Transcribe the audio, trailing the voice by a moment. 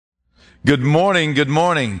Good morning, good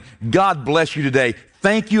morning. God bless you today.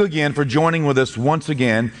 Thank you again for joining with us once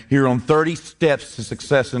again here on 30 Steps to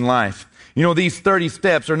Success in Life. You know, these 30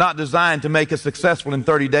 steps are not designed to make us successful in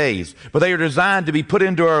 30 days, but they are designed to be put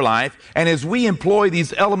into our life, and as we employ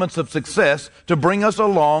these elements of success to bring us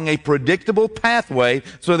along a predictable pathway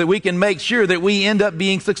so that we can make sure that we end up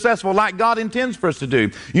being successful like God intends for us to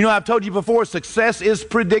do. You know, I've told you before, success is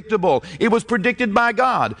predictable. It was predicted by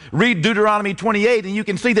God. Read Deuteronomy 28 and you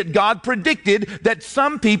can see that God predicted that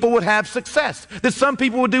some people would have success, that some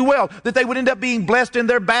people would do well, that they would end up being blessed in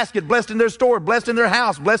their basket, blessed in their store, blessed in their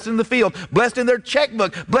house, blessed in the field, blessed in their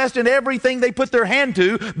checkbook, blessed in everything they put their hand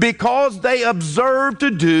to because they observed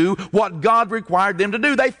to do what God required them to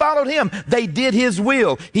do. They followed Him. They did His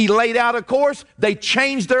will. He laid out a course. They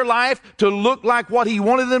changed their life to look like what He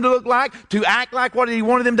wanted them to look like, to act like what He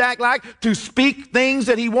wanted them to act like, to speak things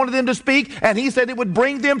that He wanted them to speak. And He said it would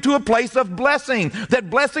bring them to a place of blessing,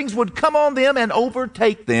 that blessings would come on them and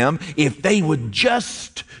overtake them if they would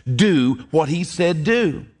just do what He said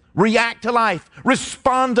do. React to life,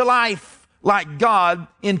 respond to life like God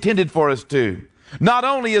intended for us to. Not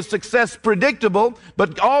only is success predictable,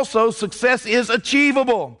 but also success is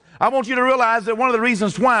achievable. I want you to realize that one of the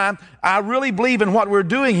reasons why I really believe in what we're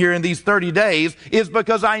doing here in these 30 days is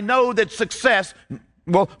because I know that success,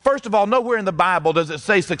 well, first of all, nowhere in the Bible does it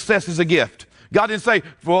say success is a gift. God didn't say,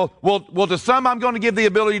 well, to some I'm going to give the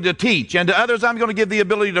ability to teach, and to others I'm going to give the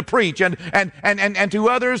ability to preach, and to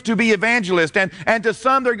others to be evangelist, and to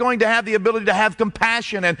some they're going to have the ability to have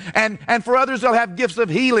compassion, and for others they'll have gifts of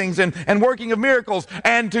healings and working of miracles,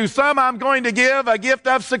 and to some I'm going to give a gift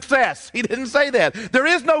of success. He didn't say that. There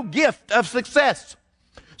is no gift of success.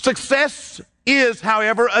 Success is,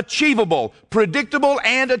 however, achievable, predictable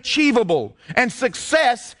and achievable. And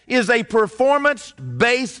success is a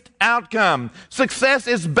performance-based outcome. Success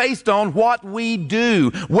is based on what we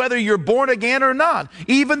do, whether you're born again or not.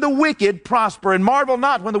 Even the wicked prosper, and marvel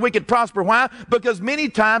not when the wicked prosper. Why? Because many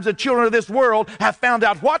times the children of this world have found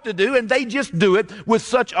out what to do, and they just do it with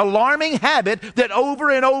such alarming habit that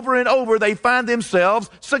over and over and over they find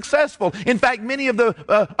themselves successful. In fact, many of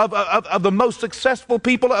the most successful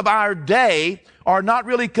people of our day are not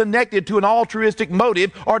really connected to an altruistic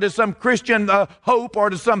motive or to some Christian hope or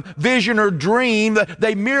to some vision or dream.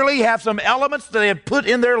 They merely have some elements that they have put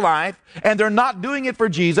in their life, and they're not doing it for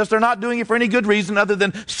Jesus. They're not doing it for any good reason other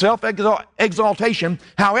than self-exaltation.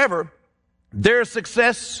 However, their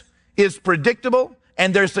success is predictable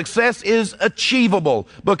and their success is achievable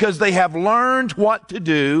because they have learned what to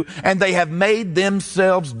do and they have made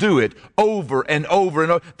themselves do it over and over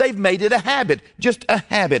and over. They've made it a habit, just a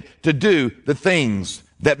habit to do the things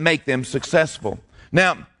that make them successful.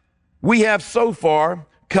 Now, we have so far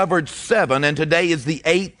covered 7, and today is the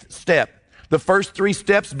 8th step. The first 3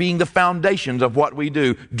 steps being the foundations of what we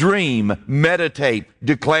do. Dream, meditate,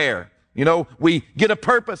 declare. You know, we get a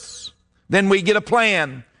purpose, then we get a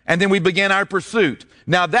plan, and then we begin our pursuit.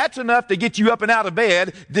 Now that's enough to get you up and out of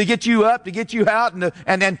bed, to get you up, to get you out,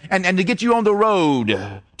 and to get you on the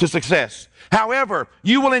road to success. However,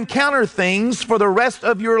 you will encounter things for the rest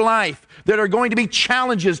of your life that are going to be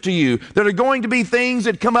challenges to you, that are going to be things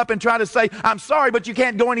that come up and try to say, I'm sorry, but you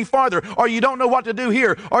can't go any farther, or you don't know what to do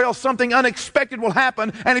here, or else something unexpected will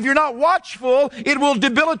happen, and if you're not watchful, it will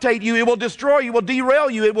debilitate you, it will destroy you, it will derail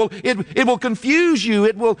you, it will confuse you,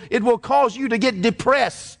 it will cause you to get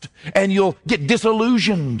depressed, and you'll get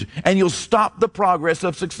disillusioned, and you'll stop the progress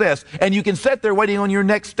of success. And you can sit there waiting on your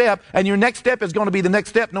next step, and your next step is going to be the next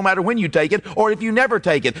step no matter when you take it, or if you never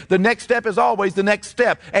take it. The next step is always the next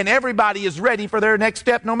step, and everybody is ready for their next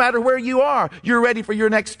step no matter where you are. You're ready for your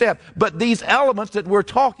next step. But these elements that we're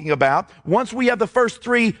talking about, once we have the first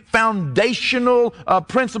 3 foundational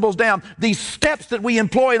principles down, these steps that we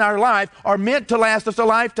employ in our life are meant to last us a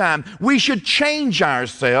lifetime. We should change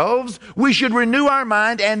ourselves. We should renew our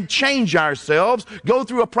mind and change ourselves, go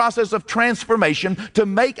through a process of transformation to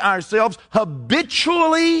make ourselves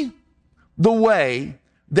habitually the way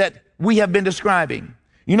that we have been describing.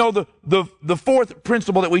 You know, the 4th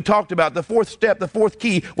principle that we talked about, the 4th step, the 4th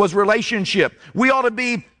key was relationship. We ought to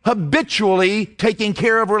be habitually taking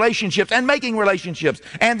care of relationships and making relationships.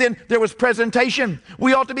 And then there was presentation.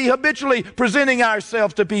 We ought to be habitually presenting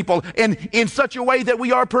ourselves to people in such a way that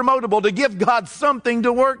we are promotable, to give God something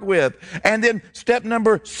to work with. And then step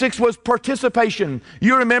number 6 was participation.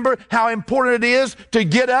 You remember how important it is to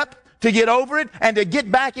get up, to get over it and to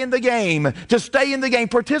get back in the game, to stay in the game,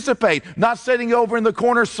 participate, not sitting over in the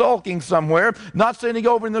corner sulking somewhere, not sitting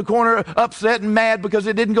over in the corner upset and mad because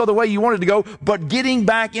it didn't go the way you wanted to go, but getting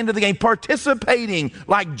back into the game, participating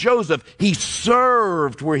like Joseph. He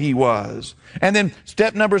served where he was. And then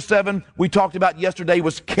step number 7 we talked about yesterday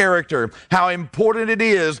was character. How important it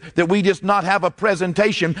is that we just not have a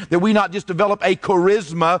presentation, that we not just develop a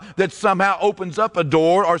charisma that somehow opens up a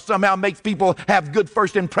door or somehow makes people have good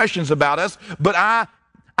first impressions about us. But I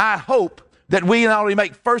hope that we not only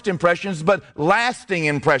make first impressions, but lasting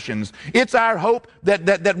impressions. It's our hope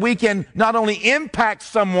that we can not only impact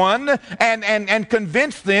someone and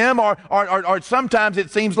convince them, or sometimes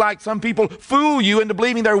it seems like some people fool you into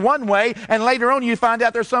believing they're one way, and later on you find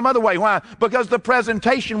out there's some other way. Why? Because the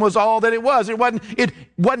presentation was all that it was. It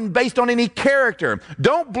wasn't based on any character.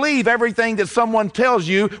 Don't believe everything that someone tells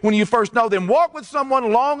you when you first know them. Walk with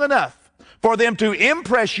someone long enough for them to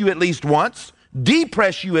impress you at least once,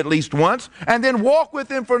 depress you at least once, and then walk with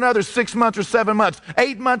them for another 6 months or 7 months,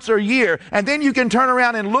 8 months or a year, and then you can turn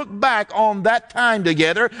around and look back on that time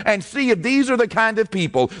together and see if these are the kind of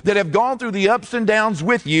people that have gone through the ups and downs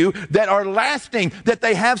with you, that are lasting, that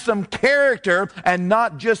they have some character and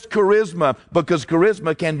not just charisma, because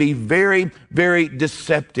charisma can be very, very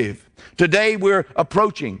deceptive. Today we're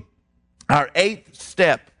approaching our 8th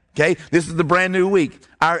step. Okay, this is the brand new week.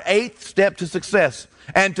 Our 8th step to success.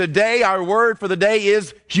 And today our word for the day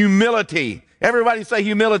is humility. Everybody say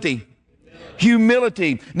humility.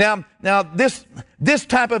 Humility. Now this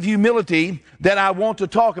type of humility that I want to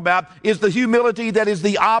talk about is the humility that is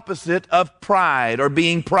the opposite of pride or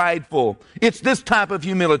being prideful. It's this type of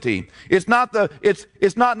humility. It's not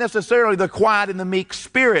necessarily the quiet and the meek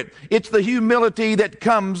spirit. It's the humility that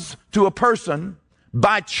comes to a person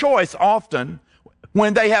by choice often,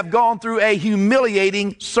 when they have gone through a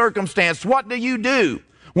humiliating circumstance. What do?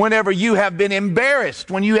 Whenever you have been embarrassed,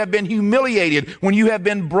 when you have been humiliated, when you have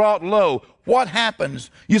been brought low, what happens?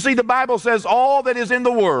 You see, the Bible says all that is in the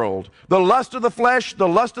world, the lust of the flesh, the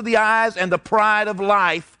lust of the eyes, and the pride of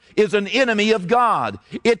life, is an enemy of God.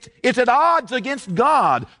 It's at odds against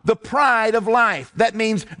God. The pride of life. That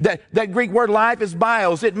means that Greek word life is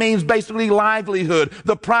bios. It means basically livelihood.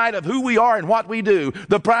 The pride of who we are and what we do.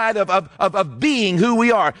 The pride of being who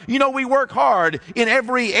we are. You know, we work hard in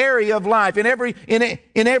every area of life, in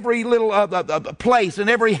every little place, in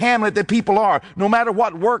every hamlet that people are. No matter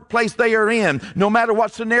what workplace they are in, no matter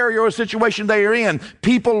what scenario or situation they are in,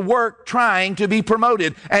 people work trying to be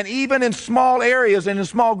promoted. And even in small areas and in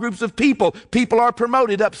small groups of people are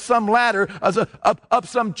promoted up some ladder, up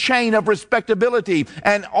some chain of respectability.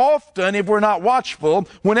 And often, if we're not watchful,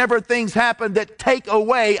 whenever things happen that take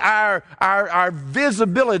away our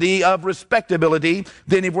visibility of respectability,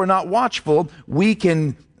 then if we're not watchful, we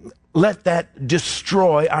can let that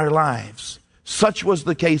destroy our lives. Such was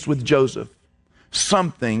the case with Joseph.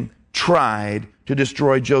 Something tried to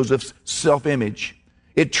destroy Joseph's self-image.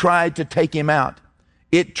 It tried to take him out.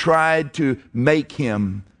 It tried to make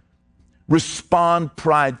him respond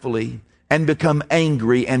pridefully and become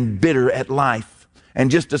angry and bitter at life and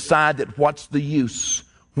just decide that what's the use?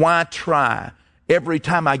 Why try? Every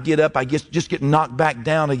time I get up, I just get knocked back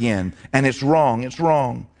down again. And it's wrong. It's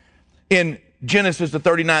wrong. In Genesis, the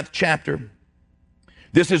 39th chapter,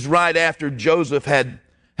 this is right after Joseph had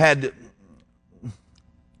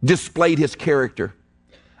displayed his character.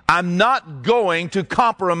 I'm not going to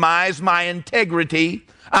compromise my integrity.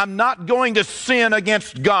 I'm not going to sin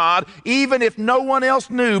against God, even if no one else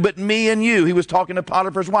knew but me and you. He was talking to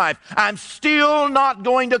Potiphar's wife. I'm still not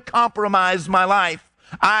going to compromise my life.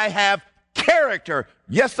 I have character.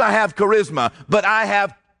 Yes, I have charisma, but I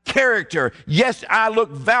have character. Yes, I look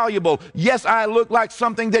valuable. Yes, I look like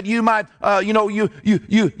something that you might,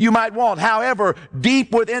 you might want. However,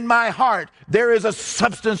 deep within my heart, there is a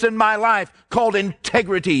substance in my life called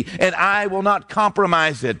integrity, and I will not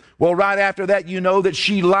compromise it. Well, right after that, you know that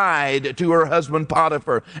she lied to her husband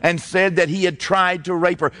Potiphar and said that he had tried to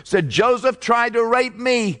rape her. Said, Joseph tried to rape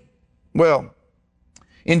me. Well,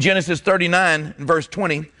 in Genesis 39, verse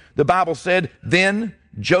 20, the Bible said, then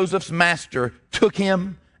Joseph's master took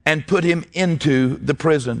him and put him into the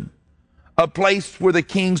prison, a place where the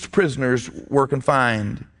king's prisoners were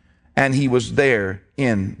confined, and he was there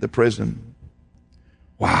in the prison.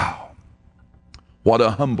 Wow. What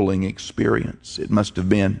a humbling experience it must have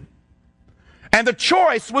been. And the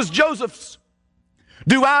choice was Joseph's.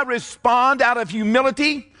 Do I respond out of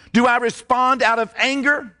humility? Do I respond out of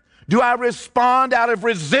anger? Do I respond out of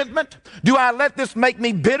resentment? Do I let this make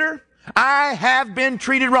me bitter? I have been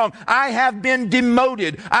treated wrong. I have been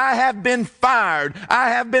demoted. I have been fired. I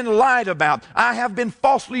have been lied about. I have been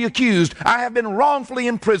falsely accused. I have been wrongfully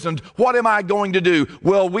imprisoned. What am I going to do?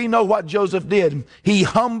 Well, we know what Joseph did. He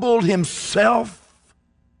humbled himself.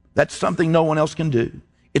 That's something no one else can do.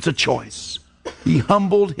 It's a choice. He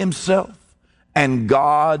humbled himself, and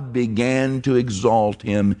God began to exalt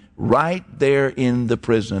him right there in the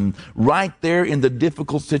prison, right there in the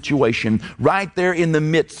difficult situation, right there in the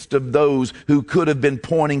midst of those who could have been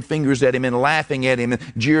pointing fingers at him and laughing at him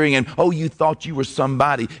and jeering and, oh, you thought you were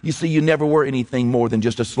somebody. You see, you never were anything more than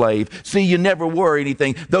just a slave. See, you never were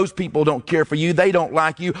anything. Those people don't care for you. They don't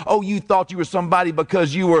like you. Oh, you thought you were somebody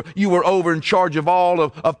because you were over in charge of all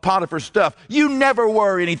of Potiphar's stuff. You never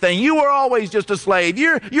were anything. You were always just a slave.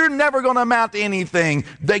 You're never going to amount to anything.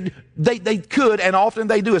 They could, and often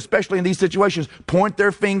they do, especially in these situations, point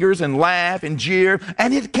their fingers and laugh and jeer,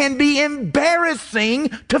 and it can be embarrassing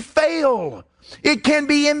to fail. It can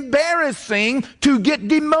be embarrassing to get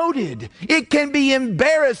demoted. It can be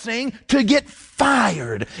embarrassing to get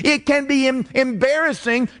fired. It can be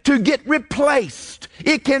embarrassing to get replaced.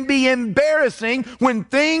 It can be embarrassing when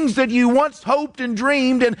things that you once hoped and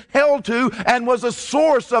dreamed and held to and was a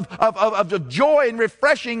source of joy and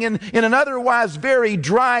refreshing in an otherwise very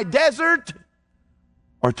dry desert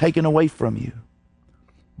are taken away from you.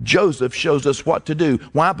 Joseph shows us what to do.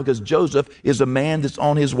 Why? Because Joseph is a man that's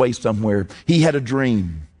on his way somewhere. He had a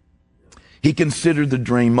dream. He considered the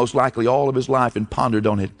dream most likely all of his life and pondered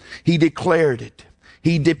on it. He declared it.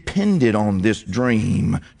 He depended on this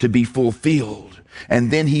dream to be fulfilled.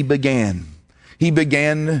 And then he began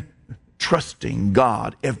trusting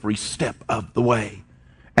God every step of the way.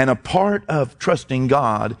 And a part of trusting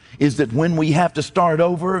God is that when we have to start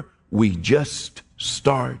over, we just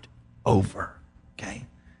start over. Okay?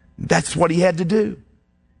 That's what he had to do.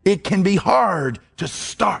 It can be hard to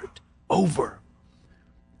start over.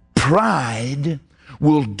 Pride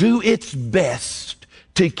will do its best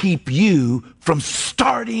to keep you from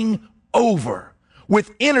starting over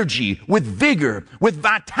with energy, with vigor, with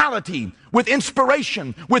vitality, with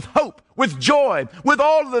inspiration, with hope, with joy, with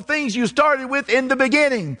all of the things you started with in the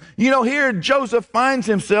beginning. You know, here Joseph finds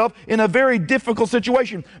himself in a very difficult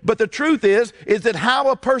situation. But the truth is that how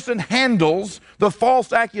a person handles the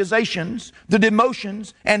false accusations, the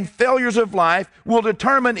demotions, and failures of life will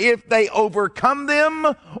determine if they overcome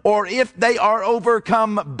them or if they are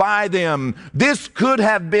overcome by them. This could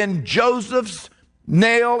have been Joseph's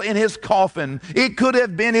nail in his coffin. It could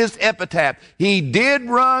have been his epitaph. He did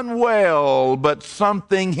run well, but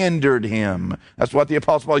something hindered him. That's what the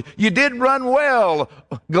Apostle Paul, you did run well,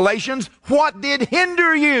 Galatians. What did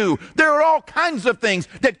hinder you? There are all kinds of things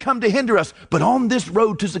that come to hinder us. But on this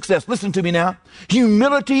road to success, listen to me now,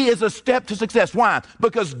 humility is a step to success. Why?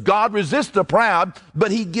 Because God resists the proud,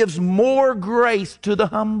 but he gives more grace to the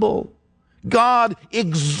humble. God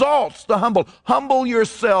exalts the humble. Humble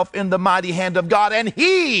yourself in the mighty hand of God, and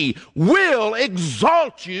he will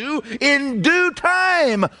exalt you in due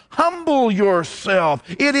time. Humble yourself.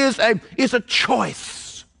 It's a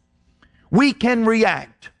choice. We can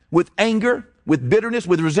react with anger, with bitterness,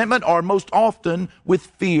 with resentment, or most often with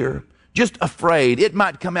fear. Just afraid. It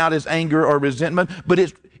might come out as anger or resentment, but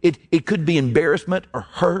it could be embarrassment or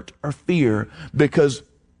hurt or fear because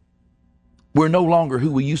we're no longer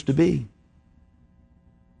who we used to be.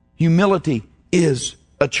 Humility is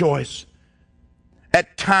a choice.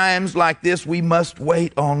 At times like this, we must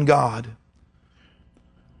wait on God.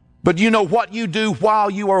 But you know, what you do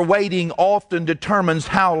while you are waiting often determines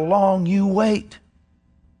how long you wait.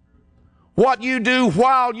 What you do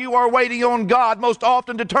while you are waiting on God most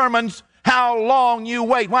often determines how long you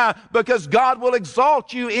wait. Why? Because God will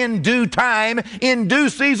exalt you in due time. In due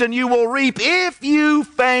season you will reap if you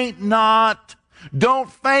faint not.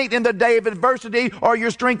 Don't faint in the day of adversity or your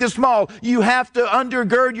strength is small. You have to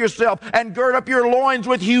undergird yourself and gird up your loins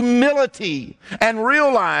with humility and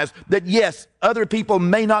realize that yes, other people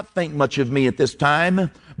may not think much of me at this time,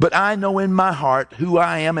 but I know in my heart who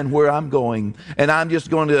I am and where I'm going. And I'm just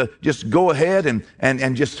going to just go ahead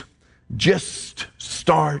and just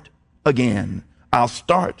start again. I'll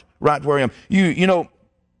start right where I am. You know,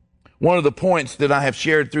 one of the points that I have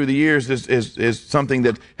shared through the years is something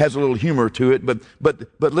that has a little humor to it, but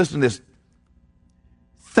listen to this.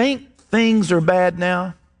 Think things are bad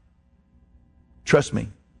now? Trust me,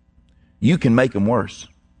 you can make them worse.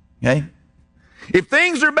 Okay? If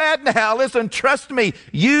things are bad now, listen, trust me,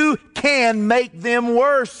 you can make them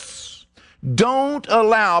worse. Don't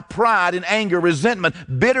allow pride and anger, resentment,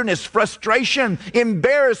 bitterness, frustration,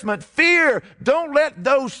 embarrassment, fear. Don't let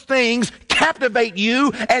those things captivate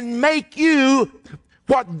you and make you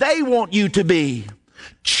what they want you to be.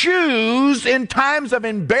 Choose in times of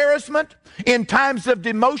embarrassment, in times of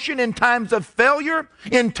demotion, in times of failure,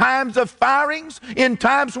 in times of firings, in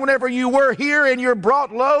times whenever you were here and you're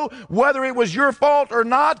brought low, whether it was your fault or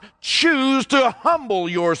not, choose to humble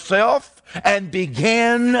yourself and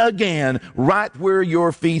begin again right where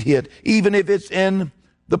your feet hit, even if it's in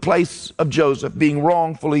the place of Joseph being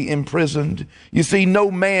wrongfully imprisoned. You see, no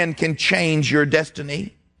man can change your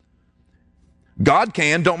destiny. God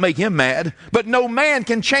can, don't make him mad, but no man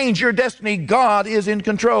can change your destiny. God is in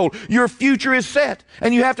control. Your future is set,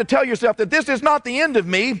 and you have to tell yourself that this is not the end of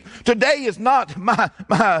me. Today is not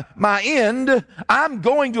my end. I'm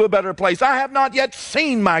going to a better place. I have not yet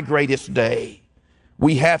seen my greatest day.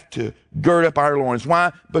 We have to gird up our loins.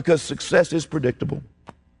 Why? Because success is predictable,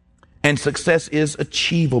 and success is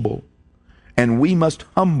achievable, and we must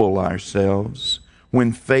humble ourselves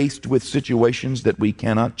when faced with situations that we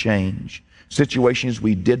cannot change. Situations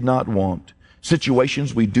we did not want,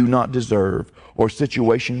 situations we do not deserve, or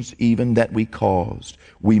situations even that we caused.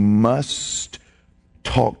 We must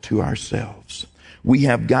talk to ourselves. We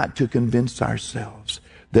have got to convince ourselves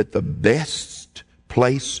that the best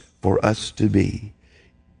place for us to be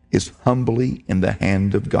is humbly in the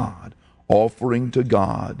hand of God, offering to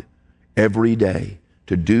God every day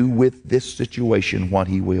to do with this situation what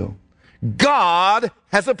He will. God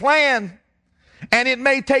has a plan. And it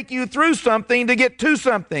may take you through something to get to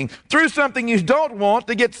something, through something you don't want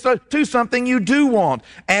to get to something you do want.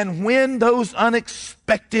 And when those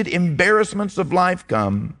unexpected embarrassments of life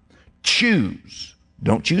come, choose.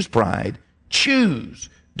 Don't choose pride. Choose.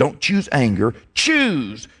 Don't choose anger.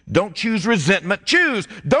 Choose. Don't choose resentment. Choose.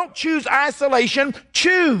 Don't choose isolation.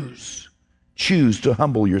 Choose. Choose to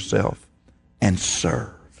humble yourself and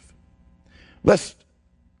serve. Let's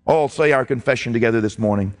all say our confession together this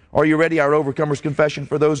morning. Are you ready? Our Overcomer's Confession.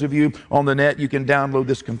 For those of you on the net, you can download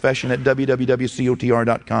this confession at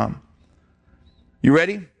www.cotr.com. You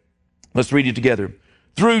ready? Let's read it together.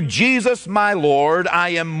 Through Jesus my Lord, I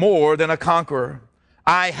am more than a conqueror.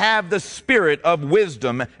 I have the spirit of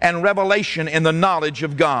wisdom and revelation in the knowledge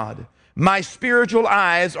of God. My spiritual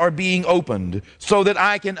eyes are being opened so that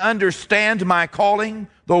I can understand my calling,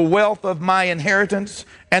 the wealth of my inheritance,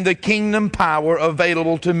 and the kingdom power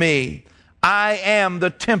available to me. I am the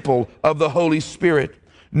temple of the Holy Spirit.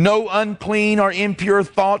 No unclean or impure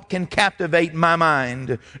thought can captivate my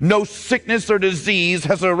mind. No sickness or disease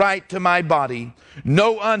has a right to my body.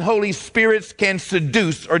 No unholy spirits can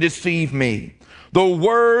seduce or deceive me. The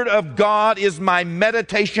Word of God is my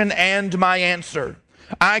meditation and my answer.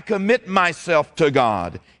 I commit myself to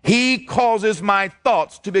God. He causes my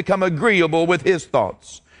thoughts to become agreeable with His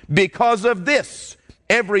thoughts. Because of this,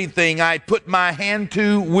 everything I put my hand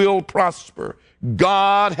to will prosper.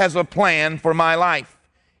 God has a plan for my life.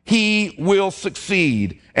 He will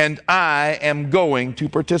succeed, and I am going to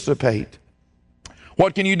participate.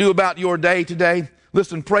 What can you do about your day today?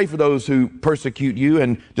 Listen, pray for those who persecute you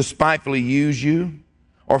and despitefully use you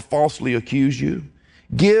or falsely accuse you.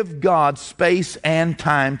 Give God space and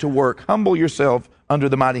time to work. Humble yourself under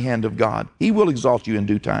the mighty hand of God. He will exalt you in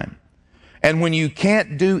due time. And when you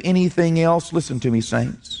can't do anything else, listen to me,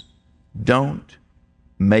 saints, don't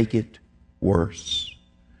make it worse.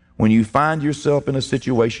 When you find yourself in a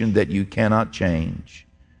situation that you cannot change,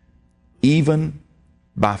 even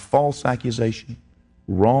by false accusation,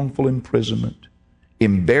 wrongful imprisonment,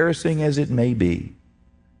 embarrassing as it may be,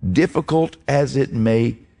 difficult as it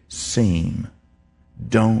may seem,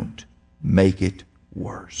 don't make it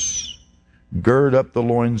worse. Gird up the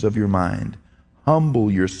loins of your mind. Humble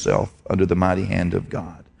yourself under the mighty hand of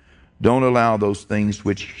God. Don't allow those things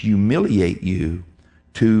which humiliate you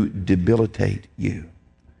to debilitate you,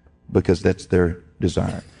 because that's their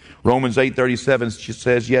desire. Romans 8:37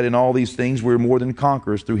 says, yet in all these things we're more than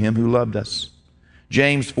conquerors through Him who loved us.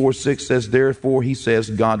 James 4:6 says, therefore, he says,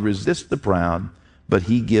 God resists the proud, but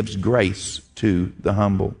He gives grace to the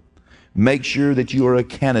humble. Make sure that you are a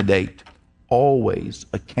candidate, always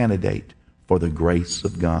a candidate for the grace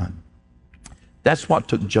of God. That's what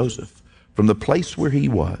took Joseph from the place where he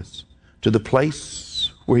was to the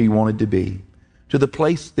place where he wanted to be, to the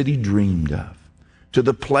place that he dreamed of, to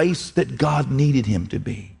the place that God needed him to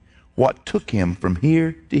be. What took him from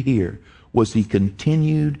here to here was he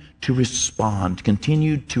continued to respond,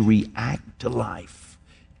 continued to react to life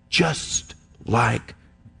just like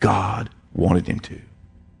God wanted him to.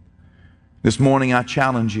 This morning I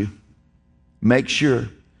challenge you, make sure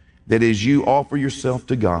that as you offer yourself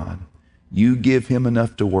to God, you give Him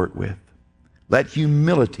enough to work with. Let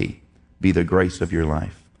humility be the grace of your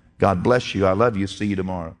life. God bless you. I love you. See you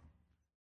tomorrow.